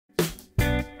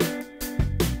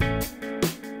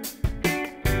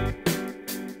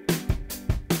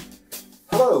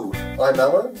Hello, I'm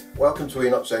Alan. Welcome to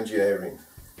Enots Engineering.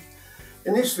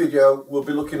 In this video we'll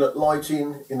be looking at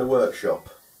lighting in the workshop.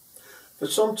 For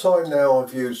some time now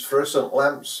I've used fluorescent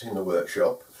lamps in the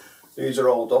workshop. These are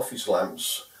old office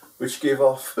lamps which give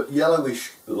off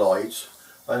yellowish light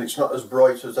and it's not as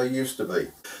bright as they used to be.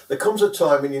 There comes a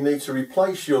time when you need to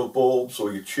replace your bulbs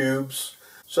or your tubes.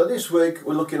 So this week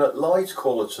we're looking at light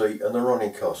quality and the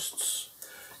running costs.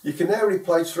 You can now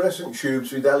replace fluorescent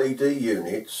tubes with LED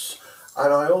units,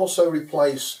 and I also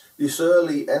replace this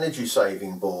early energy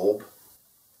saving bulb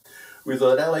with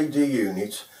an LED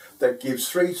unit that gives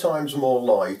 3 times more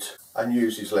light and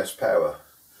uses less power.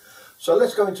 So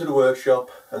let's go into the workshop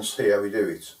and see how we do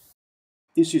it.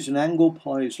 This is an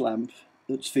angle-poise lamp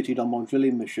that's fitted on my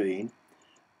drilling machine,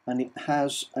 and it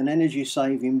has an energy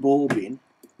saving bulb in,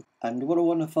 and what I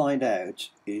want to find out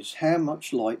is how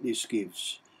much light this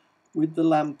gives. With the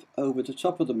lamp over the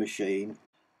top of the machine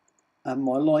and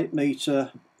my light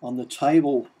meter on the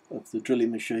table of the drilling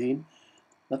machine,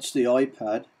 that's the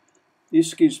iPad,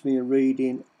 this gives me a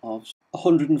reading of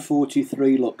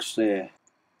 143 lux there.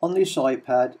 On this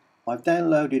iPad I've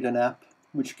downloaded an app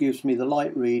which gives me the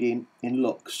light reading in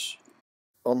lux.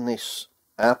 On this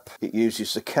app it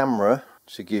uses the camera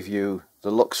to give you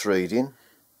the lux reading,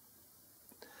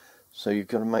 so you've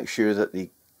got to make sure that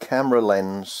the camera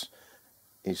lens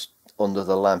is under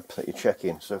the lamp that you're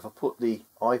checking. So if I put the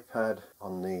iPad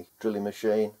on the drilling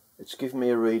machine, it's giving me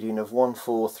a reading of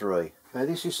 143. Now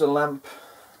this is the lamp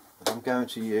that I'm going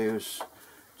to use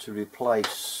to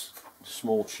replace the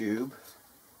small tube.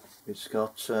 It's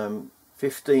got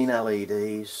 15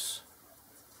 LEDs.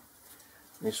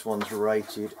 This one's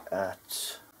rated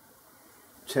at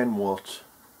 10 watt.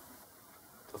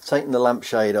 I've taken the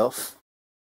lampshade off.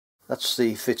 That's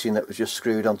the fitting that was just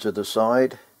screwed onto the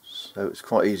side, so it's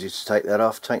quite easy to take that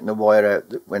off. Taking the wire out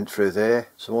that went through there.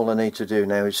 So all I need to do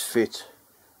now is fit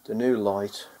the new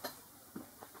light,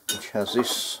 which has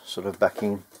this sort of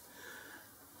backing.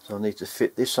 So I need to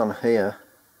fit this on here,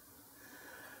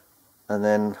 and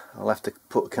then I'll have to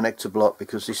put a connector block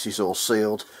because this is all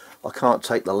sealed. I can't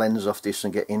take the lens off this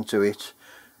and get into it.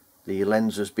 The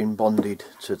lens has been bonded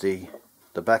to the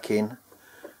backing,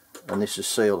 and this is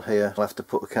sealed here. I'll have to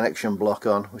put a connection block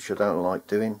on, which I don't like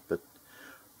doing, but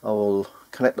I will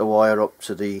connect the wire up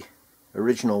to the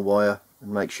original wire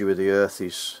and make sure the earth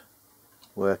is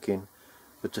working.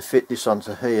 But to fit this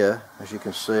onto here, as you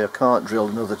can see, I can't drill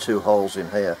another 2 holes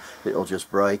in here, it'll just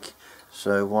break.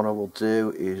 So what I will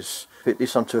do is fit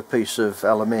this onto a piece of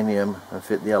aluminium and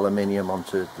fit the aluminium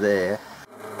onto there.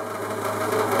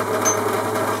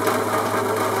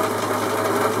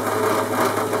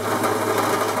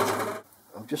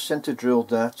 I've just centre drilled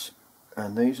that,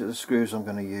 and these are the screws I'm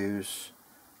going to use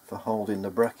for holding the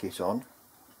bracket on.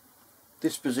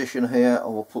 This position here I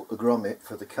will put the grommet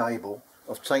for the cable.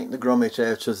 I've taken the grommet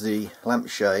out of the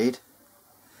lampshade.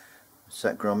 It's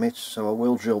that grommet, so I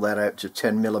will drill that out to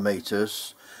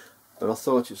 10mm, but I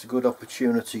thought it's a good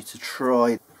opportunity to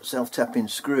try self-tapping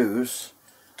screws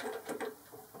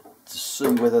to see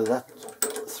whether that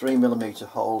 3mm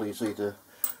hole is either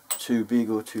too big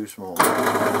or too small. Now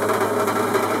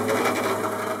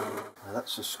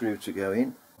that's the screw to go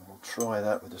in. We'll try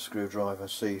that with a screwdriver,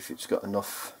 see if it's got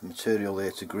enough material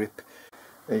there to grip.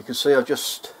 Now you can see I've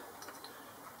just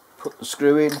put the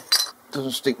screw in,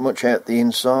 doesn't stick much out the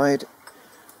inside.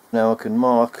 Now I can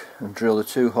mark and drill the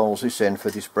 2 holes this end for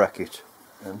this bracket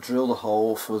and drill the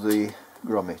hole for the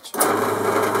grommet.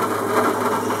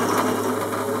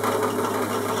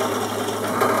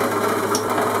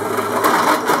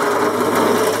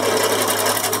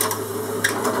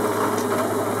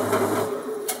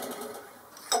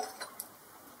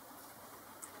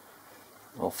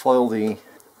 I'll file the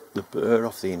burr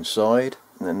off the inside,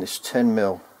 and then this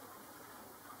 10mm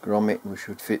grommet which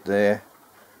should fit there.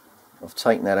 I've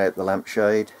taken that out the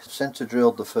lampshade, centre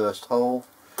drilled the first hole.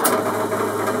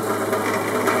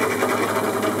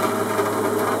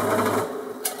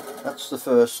 That's the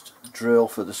first drill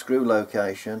for the screw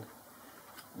location.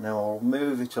 Now I'll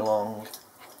move it along.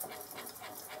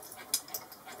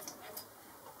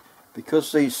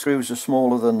 Because these screws are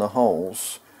smaller than the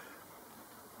holes,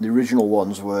 the original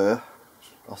ones were,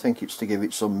 I think it's to give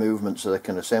it some movement so they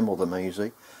can assemble them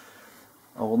easy.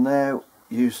 I will now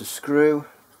use the screw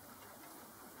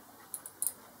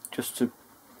just to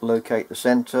locate the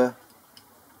centre.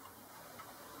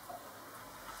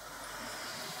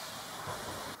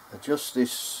 Adjust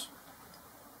this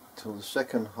till the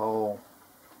second hole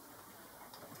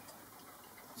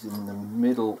is in the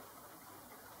middle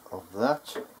of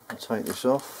that. I'll take this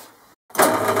off.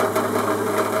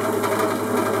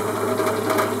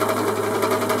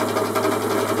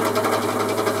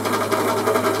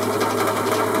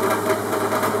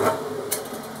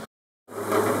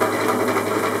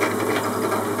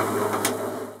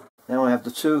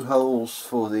 have the two holes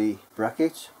for the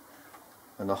bracket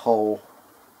and a hole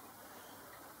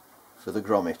for the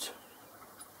grommet,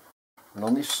 and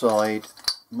on this side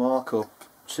mark up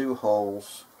two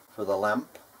holes for the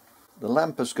lamp. The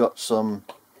lamp has got some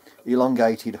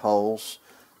elongated holes,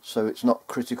 so it's not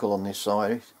critical on this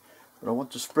side, but I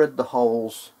want to spread the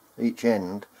holes each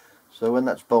end, so when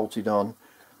that's bolted on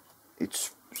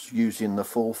it's using the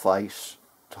full face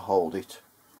to hold it.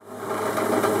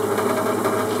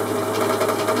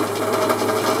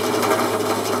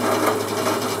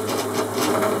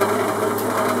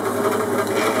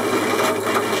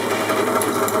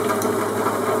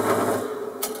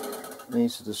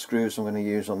 These are the screws I'm going to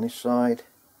use on this side,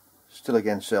 still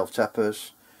again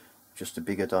self-tappers, just a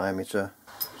bigger diameter.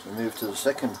 So move to the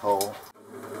second hole.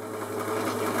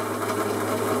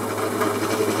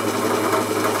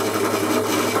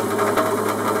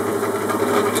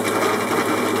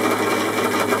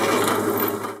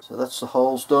 So that's the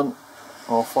holes done.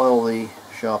 I'll file the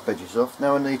sharp edges off.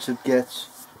 Now I need to get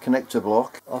a connector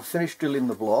block. I've finished drilling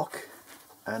the block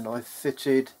and I've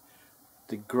fitted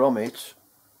the grommet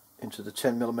into the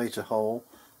 10mm hole.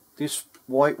 This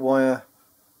white wire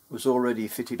was already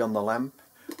fitted on the lamp.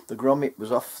 The grommet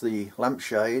was off the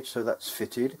lampshade, so that's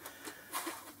fitted.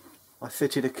 I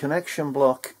fitted a connection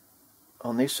block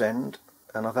on this end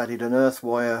and I've added an earth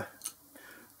wire.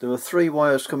 There were 3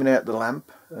 wires coming out the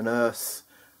lamp, an earth,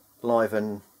 live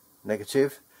and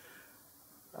negative,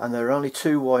 and there are only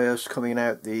 2 wires coming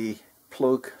out the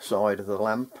plug side of the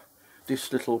lamp.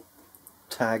 This little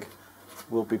tag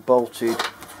will be bolted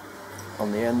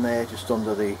on the end there, just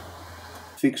under the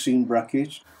fixing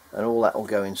bracket, and all that will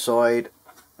go inside.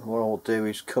 And what I'll do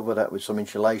is cover that with some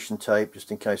insulation tape just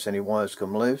in case any wires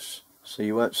come loose, so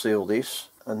you won't see all this,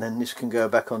 and then this can go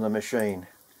back on the machine.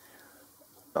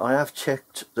 I have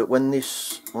checked that when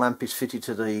this lamp is fitted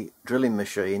to the drilling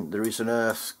machine there is an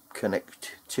earth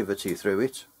connectivity through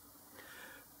it,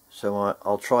 so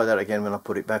I'll try that again when I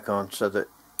put it back on, so that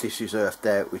this is earthed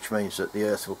out, which means that the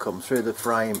earth will come through the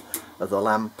frame of the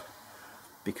lamp,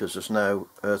 because there's no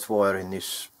earth wire in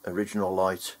this original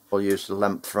light. I'll use the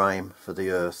lamp frame for the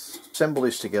earth. Assemble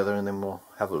this together and then we'll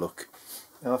have a look.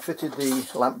 Now I've fitted the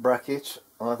lamp bracket,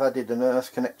 and I've added an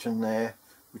earth connection there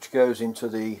which goes into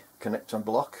the connector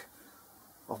block.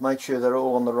 I've made sure they're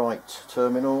all on the right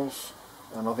terminals,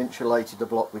 and I've insulated the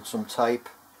block with some tape.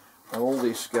 Now all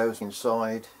this goes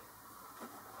inside.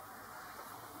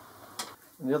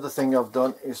 And the other thing I've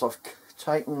done is I've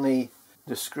taken the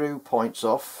screw points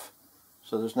off,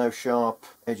 so there's no sharp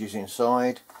edges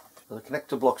inside. So the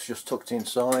connector block's just tucked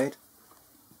inside.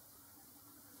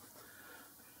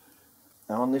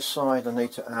 Now on this side I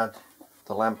need to add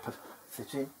the lamp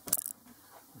fitting,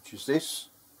 which is this.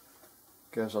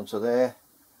 Goes onto there,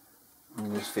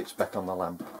 and this fits back on the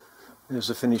lamp. There's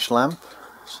the finished lamp,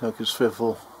 so I can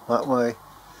swivel that way,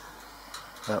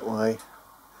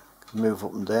 move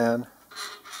up and down.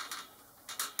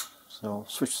 So I'll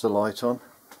switch the light on.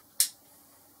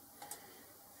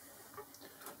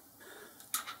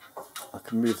 I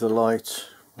can move the light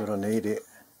where I need it,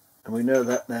 and we know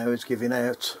that now is giving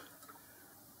out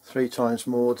 3 times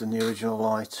more than the original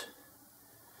light.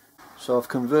 So I've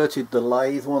converted the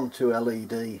lathe one to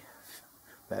LED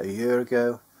about a year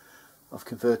ago. I've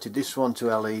converted this one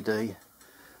to LED, and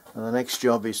the next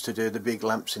job is to do the big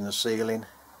lamps in the ceiling.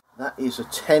 That is a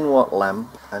 10-watt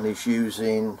lamp and is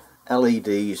using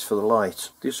LEDs for the light.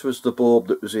 This was the bulb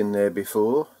that was in there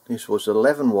before. This was an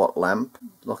 11-watt lamp,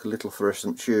 like a little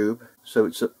fluorescent tube, so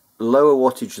it's a lower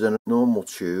wattage than a normal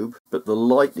tube, but the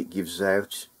light it gives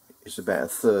out is about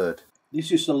 1/3.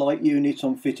 This is the light unit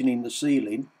I'm fitting in the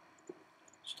ceiling.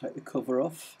 Let's take the cover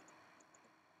off.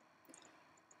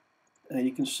 Now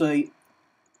you can see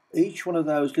each one of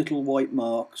those little white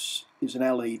marks is an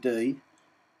LED,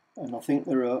 and I think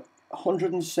there are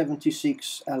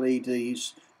 176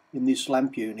 LEDs in this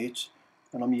lamp unit,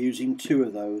 and I'm using 2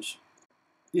 of those.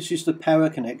 This is the power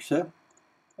connector,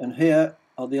 and here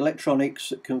are the electronics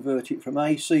that convert it from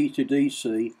AC to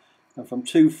DC, and from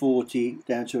 240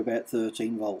 down to about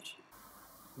 13 volts.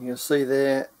 You can see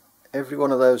there, every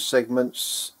one of those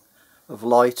segments of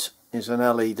light is an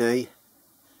LED.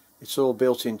 It's all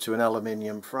built into an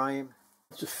aluminium frame.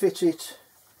 To fit it,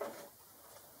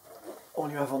 all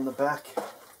you have on the back,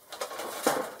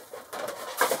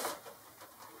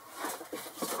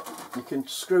 you can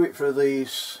screw it through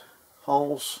these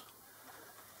holes.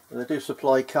 They do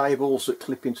supply cables that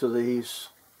clip into these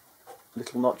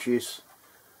little notches,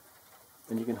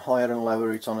 and you can higher and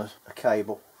lower it on a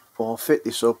cable. I'll fit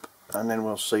this up and then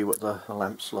we'll see what the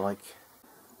lamp's like.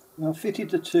 Now I've fitted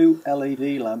the 2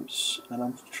 LED lamps, and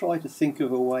I'm trying to think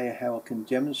of a way how I can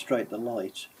demonstrate the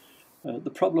light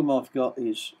The problem I've got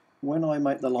is when I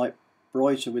make the light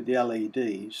brighter with the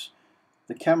LEDs,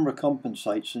 the camera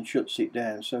compensates and shuts it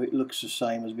down so it looks the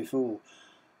same as before.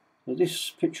 So this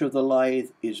picture of the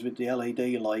lathe is with the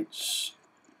LED lights.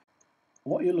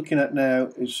 What you're looking at now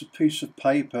is a piece of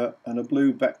paper and a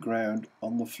blue background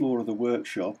on the floor of the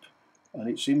workshop, and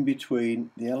it's in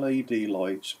between the LED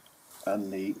light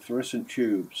and the fluorescent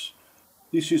tubes.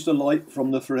 This is the light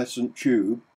from the fluorescent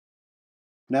tube.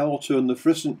 Now I'll turn the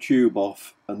fluorescent tube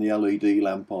off and the LED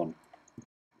lamp on.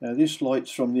 Now this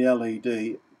light's from the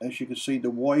LED. As you can see,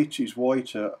 the white is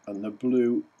whiter and the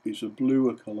blue is a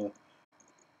bluer colour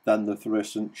than the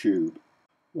fluorescent tube.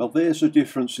 Well, there's a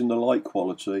difference in the light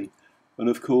quality, and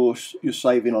of course you're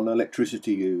saving on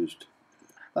electricity used.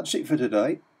 That's it for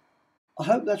today. I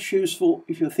hope that's useful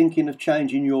if you're thinking of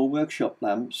changing your workshop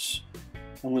lamps,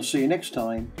 and we'll see you next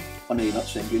time on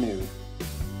Enots Engineering.